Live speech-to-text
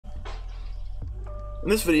In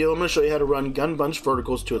this video, I'm going to show you how to run gun bunch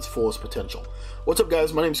verticals to its fullest potential. What's up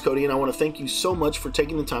guys, my name is Cody and I want to thank you so much for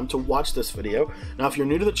taking the time to watch this video. Now if you're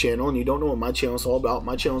new to the channel and you don't know what my channel is all about,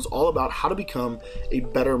 my channel is all about how to become a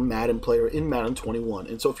better Madden player in Madden 21.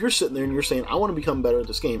 And so if you're sitting there and you're saying, I want to become better at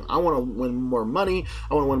this game, I want to win more money,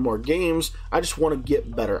 I want to win more games, I just want to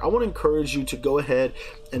get better, I want to encourage you to go ahead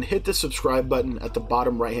and hit the subscribe button at the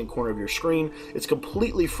bottom right hand corner of your screen. It's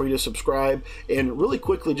completely free to subscribe. And really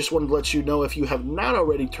quickly, just wanted to let you know, if you have not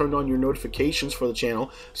already turned on your notifications for the channel,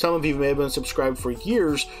 some of you may have been subscribed for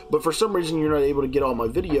years, but for some reason you're not able to get all my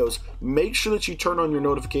videos, make sure that you turn on your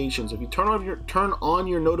notifications. If you turn on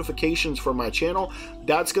your notifications for my channel,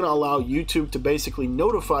 that's going to allow YouTube to basically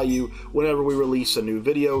notify you whenever we release a new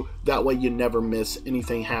video. That way you never miss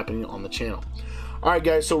anything happening on the channel. Alright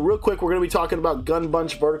guys, so real quick, we're going to be talking about gun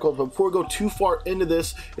bunch verticals, but before we go too far into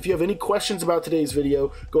this, if you have any questions about today's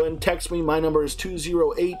video, go ahead and text me. My number is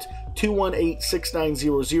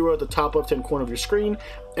 208-218-6900 at the top left-hand corner of your screen.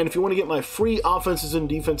 And if you want to get my free offenses and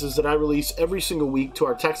defenses that I release every single week to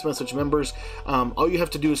our text message members, all you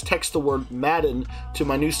have to do is text the word Madden to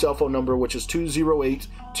my new cell phone number, which is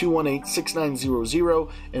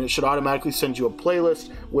 208-218-6900, and it should automatically send you a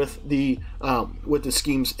playlist with the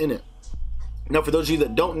schemes in it. Now, for those of you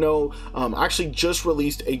that don't know, I actually just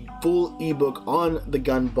released a full ebook on the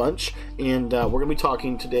gun bunch, and we're going to be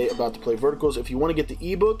talking today about the play verticals. If you want to get the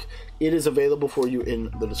ebook, it is available for you in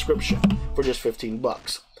the description for just 15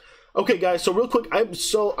 bucks. Okay guys, so real quick, I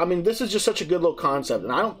mean this is just such a good little concept,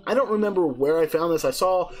 and I don't remember where I found this. I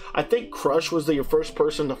think Crush was your first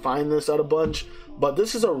person to find this out of bunch, but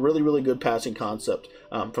this is a really good passing concept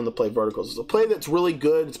from the play verticals. It's a play that's really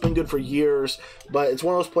good. It's been good for years, but it's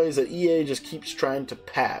one of those plays that EA just keeps trying to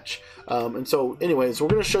patch. And so anyways, we're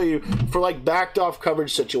going to show you for like backed off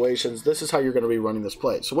coverage situations, this is how you're going to be running this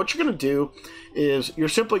play. So what you're going to do is you're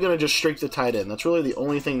simply going to just streak the tight end. That's really the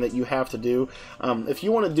only thing that you have to do. If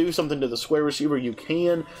you want to do something to the square receiver, you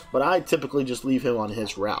can, but I typically just leave him on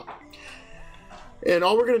his route. And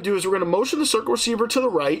all we're going to do is we're going to motion the circle receiver to the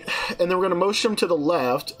right, and then we're going to motion him to the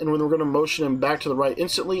left, and then we're going to motion him back to the right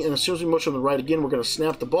instantly. And as soon as we motion him to the right again, we're going to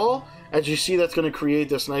snap the ball. As you see, that's going to create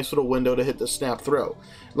this nice little window to hit the snap throw.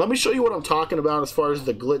 Let me show you what I'm talking about as far as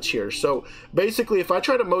the glitch here. So basically, if I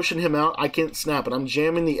try to motion him out, I can't snap it. I'm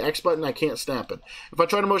jamming the X button, I can't snap it. If I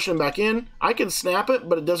try to motion him back in, I can snap it,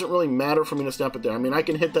 but it doesn't really matter for me to snap it there. I mean, I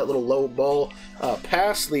can hit that little low ball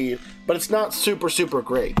pass lead, but it's not super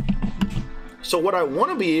great. So what I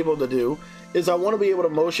want to be able to do is I want to be able to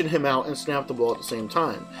motion him out and snap the ball at the same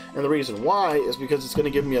time. And the reason why is because it's going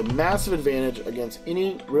to give me a massive advantage against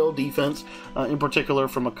any real defense, in particular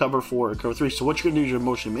from a cover 4 or cover 3. So what you're going to do is you're going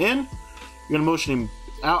to motion him in, you're going to motion him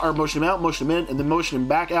out, or motion him out, motion him in, and then motion him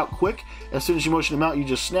back out quick. As soon as you motion him out, you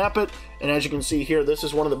just snap it. And as you can see here, this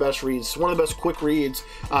is one of the best reads. It's one of the best quick reads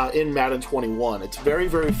in Madden 21. It's very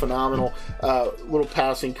phenomenal little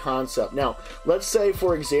passing concept. Now, let's say,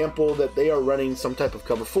 for example, that they are running some type of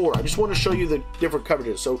cover 4. I just want to show you the different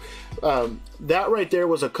coverages. So that right there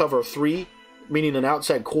was a cover 3, meaning an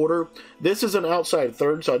outside quarter. This is an outside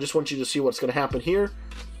third, so I just want you to see what's going to happen here.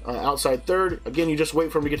 Outside third, again, you just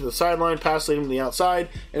wait for him to get to the sideline, pass lead him to the outside,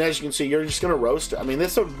 and as you can see, you're just going to roast it. I mean,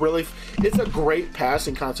 it's a great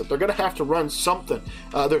passing concept. They're going to have to run something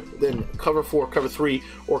other than cover 4, cover 3,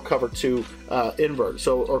 or cover 2 invert,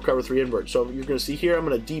 or cover 3 invert. So you're going to see here, I'm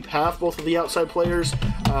going to deep half both of the outside players,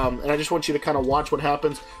 and I just want you to kind of watch what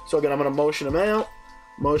happens. So again, I'm going to motion him out,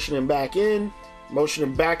 motion him back in, motion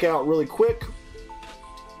him back out really quick,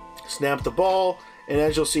 snap the ball. And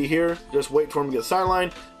as you'll see here, just wait for him to get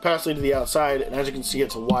sideline, pass lead to the outside, and as you can see,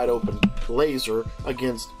 it's a wide open laser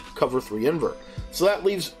against cover 3 invert. So that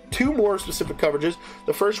leaves 2 more specific coverages.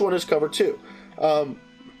 The first one is cover 2.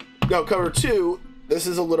 Now cover 2, this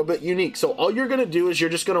is a little bit unique. So all you're going to do is you're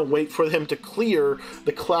just going to wait for him to clear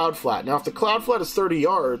the cloud flat. Now if the cloud flat is 30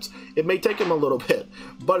 yards, it may take him a little bit,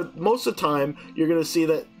 but most of the time you're going to see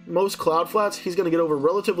that most cloud flats, he's going to get over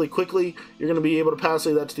relatively quickly. You're going to be able to pass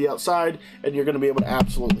that to the outside, and you're going to be able to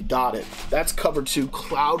absolutely dot it. That's cover 2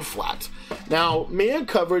 cloud flat. Now, man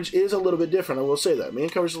coverage is a little bit different. I will say that. Man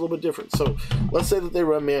coverage is a little bit different. So let's say that they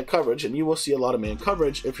run man coverage, and you will see a lot of man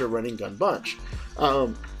coverage if you're running gun bunch.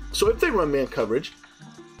 So if they run man coverage,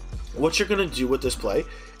 what you're going to do with this play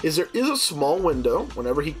is there is a small window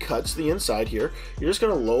whenever he cuts the inside here. You're just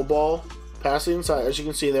going to low ball, pass the inside. As you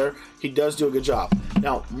can see there, he does do a good job.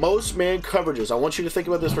 Now, most man coverages, I want you to think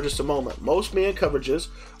about this for just a moment. Most man coverages,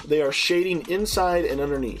 they are shading inside and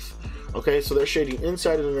underneath. Okay, so they're shading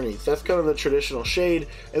inside and underneath. That's kind of the traditional shade,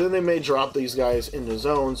 and then they may drop these guys into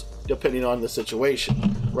zones depending on the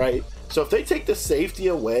situation, right? So if they take the safety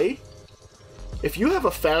away, if you have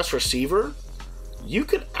a fast receiver, you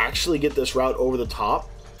could actually get this route over the top.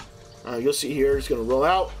 You'll see here, it's going to roll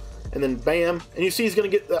out, and then bam, and you see he's going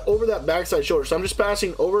to get that over that backside shoulder. So I'm just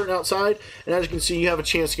passing over and outside, and as you can see, you have a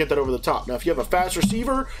chance to get that over the top. Now, if you have a fast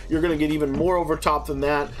receiver, you're going to get even more over top than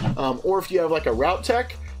that. Or if you have like a route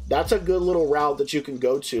tech, that's a good little route that you can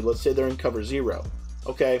go to. Let's say they're in cover 0,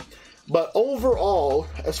 okay? But overall,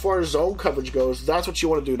 as far as zone coverage goes, that's what you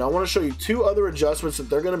want to do. Now, I want to show you 2 other adjustments that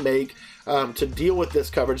they're going to make to deal with this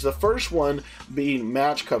coverage. The first one being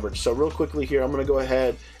match coverage. So real quickly here, I'm going to go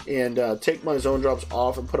ahead and take my zone drops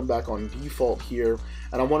off and put them back on default here.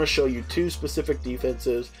 And I want to show you 2 specific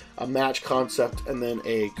defenses, a match concept and then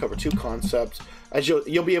a cover 2 concept. As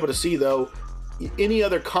you'll be able to see, though, any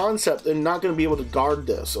other concept, they're not going to be able to guard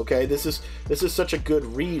this. Okay, this is such a good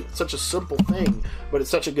read, such a simple thing, but it's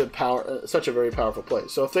such a good power, such a very powerful play.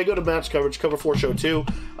 So if they go to match coverage, cover 4 show 2,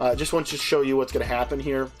 just want to show you what's going to happen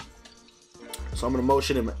here. So I'm going to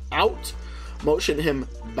motion him out, motion him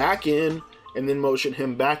back in, and then motion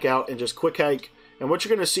him back out, and just quick hike. And what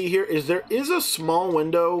you're going to see here is there is a small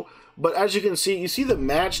window, but as you can see, you see the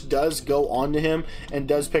match does go onto him and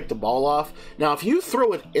does pick the ball off. Now, if you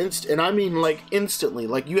throw it and I mean like instantly,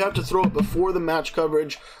 like you have to throw it before the match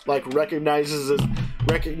coverage like recognizes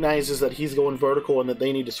that he's going vertical and that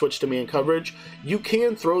they need to switch to man coverage, you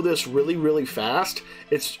can throw this really, really fast.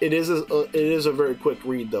 It is a very quick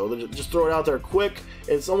read though. Just throw it out there quick.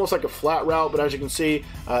 It's almost like a flat route, but as you can see,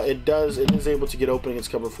 it is able to get open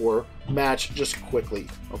against cover 4 match just quickly.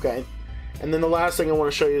 Okay. And then the last thing I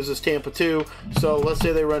want to show you is this Tampa 2. So let's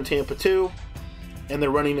say they run Tampa 2 and they're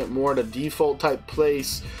running it more at a default type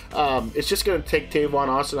place. It's just going to take Tavon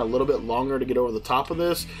Austin a little bit longer to get over the top of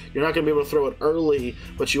this. You're not going to be able to throw it early,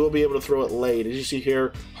 but you will be able to throw it late. As you see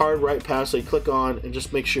here, hard right pass, so you click on and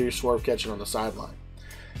just make sure you swerve catching on the sideline.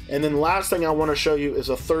 And then the last thing I want to show you is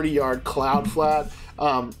a 30-yard cloud flat.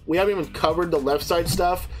 We haven't even covered the left side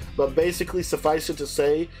stuff, but basically suffice it to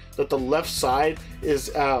say that the left side is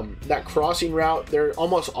that crossing route. They're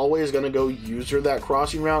almost always going to go user that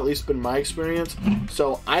crossing route, at least been my experience.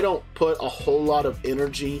 So I don't put a whole lot of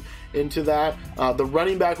energy into that. The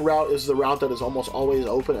running back route is the route that is almost always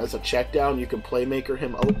open as a check down. You can playmaker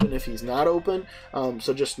him open if he's not open.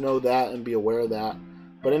 So just know that and be aware of that.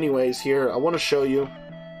 But anyways, here I want to show you.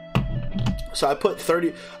 So I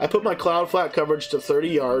put my cloud flat coverage to 30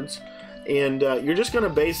 yards, and you're just going to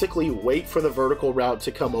basically wait for the vertical route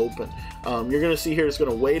to come open. You're going to see here it's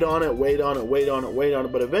going to wait on it,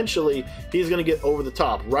 but eventually he's going to get over the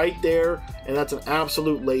top right there, and that's an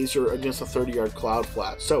absolute laser against a 30-yard cloud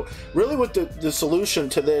flat. So really what the solution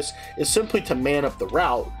to this is simply to man up the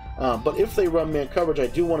route. But if they run man coverage, I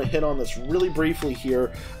do want to hit on this really briefly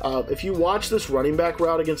here. If you watch this running back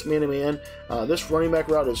route against man-to-man, this running back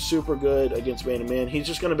route is super good against man-to-man. He's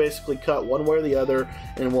just going to basically cut one way or the other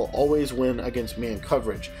and will always win against man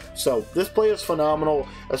coverage. So this play is phenomenal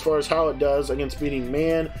as far as how it does against beating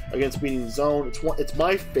man, against beating zone. It's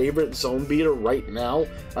my favorite zone beater right now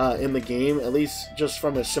in the game, at least just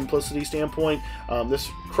from a simplicity standpoint. This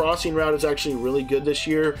crossing route is actually really good this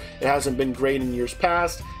year. It hasn't been great in years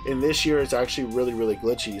past, and this year it's actually really, really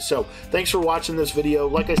glitchy. So thanks for watching this video.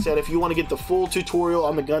 Like I said, if you want to get the full tutorial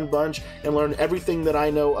on the gun bunch and learn everything that I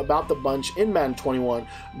know about the bunch in Madden 21,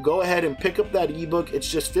 go ahead and pick up that ebook. It's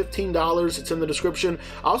just $15. It's in the description.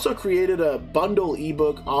 I also created a bundle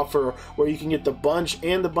ebook offer where you can get the bunch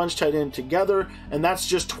and the bunch tight end together, and that's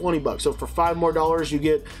just $20. So for $5 more, you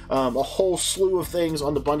get a whole slew of things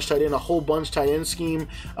on the bunch tight end, a whole bunch tight end scheme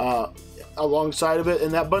alongside of it.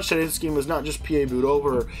 And that bunch tight end scheme is not just PA boot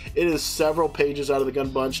over, it is several pages out of the gun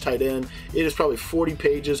bunch tight end. It is probably 40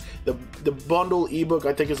 pages. The bundle ebook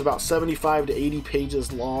I think is about 75 to 80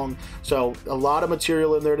 pages long, so a lot of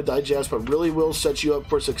material in there to digest, but really will set you up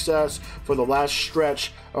for success for the last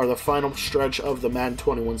stretch or the final stretch of the Madden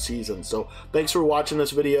 21 season. So thanks for watching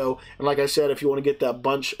this video, and like I said, if you want to get that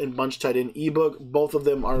bunch and bunch tight end ebook, both of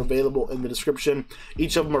them are available in the description.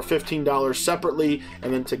 Each of them are $15 separately,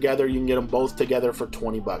 and then together you can get them both together for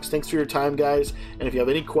 $20. Thanks for your time, guys, and if you have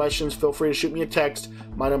any questions, feel free to shoot me a text.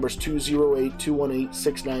 My number is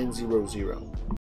 208-218-6900.